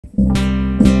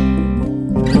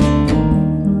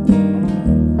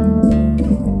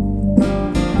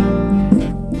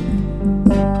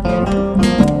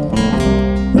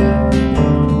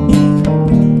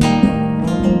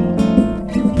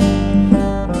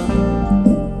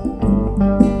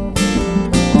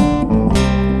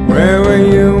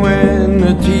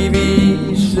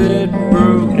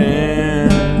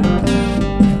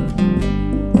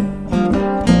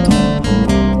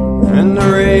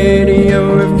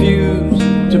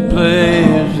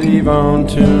one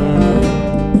tune.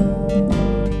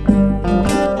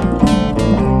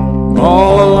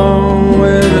 All alone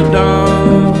with a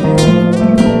dog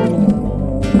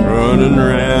running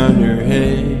around your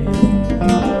head.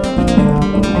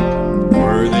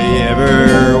 Were they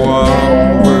ever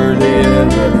walk? Were they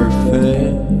ever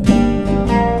fed?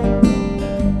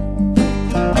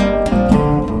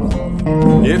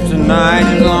 And if the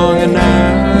night is long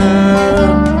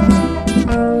enough,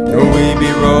 will we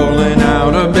be rolling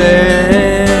out of bed,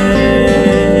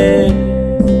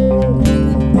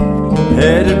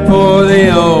 headed for the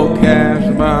old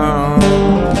Casbah?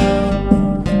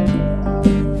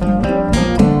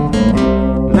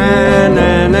 Na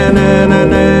na na na na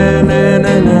na na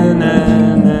na na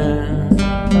na.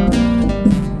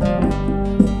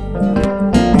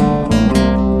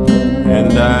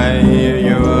 And I hear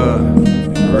you're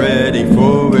ready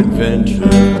for adventure.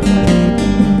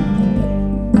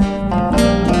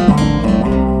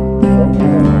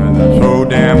 So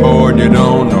damn bored you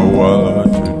don't know what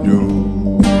to do.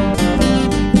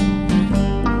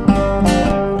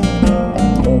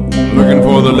 Looking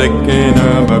for the licking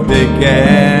of a big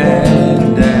cat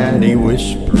and daddy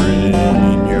whispering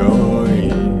in your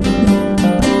ear.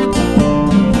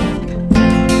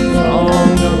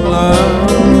 Songs of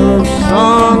love,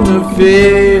 songs of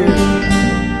fear.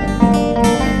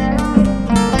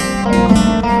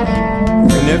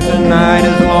 And if the night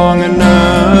is long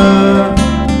enough,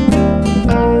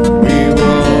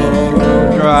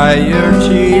 dry your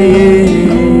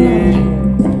tears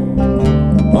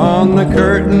on the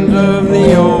curtains of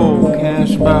the old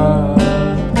Casbah.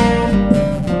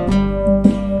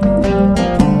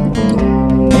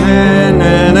 Na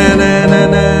na na na na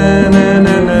na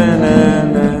na na na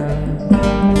na.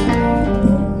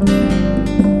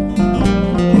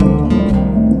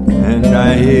 And I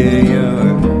hear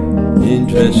you're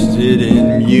interested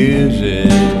in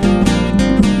music.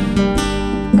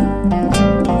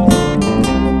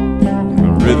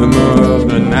 Rhythm of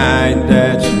the night,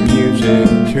 that's music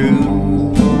too.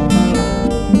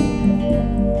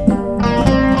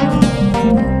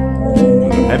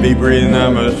 Heavy breathing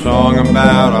of a song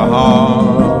about a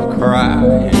heart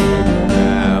crying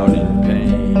out in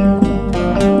pain.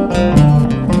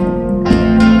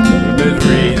 There's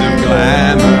wreaths of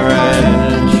glamour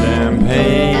and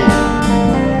champagne.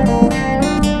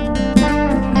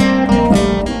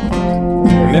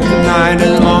 And if the night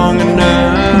is long enough,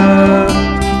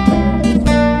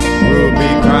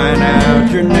 crying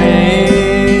out your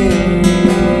name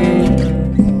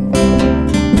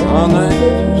on the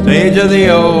stage of the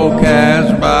old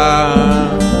Casbah.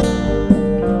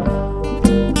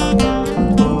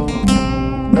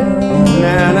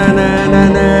 Na na na na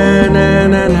na na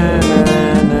na na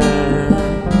na.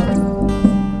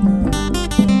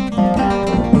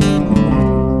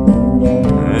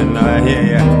 And I hear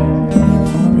you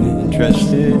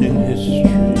interested in history.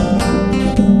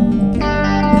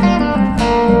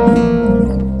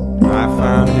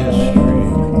 History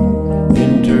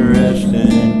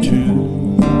interesting too.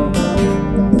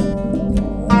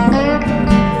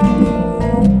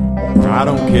 I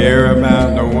don't care about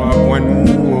the what, when,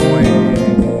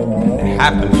 it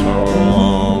happened so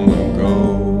long ago.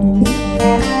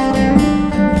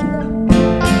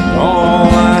 All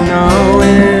I know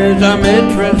is I'm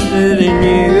interested in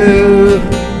you.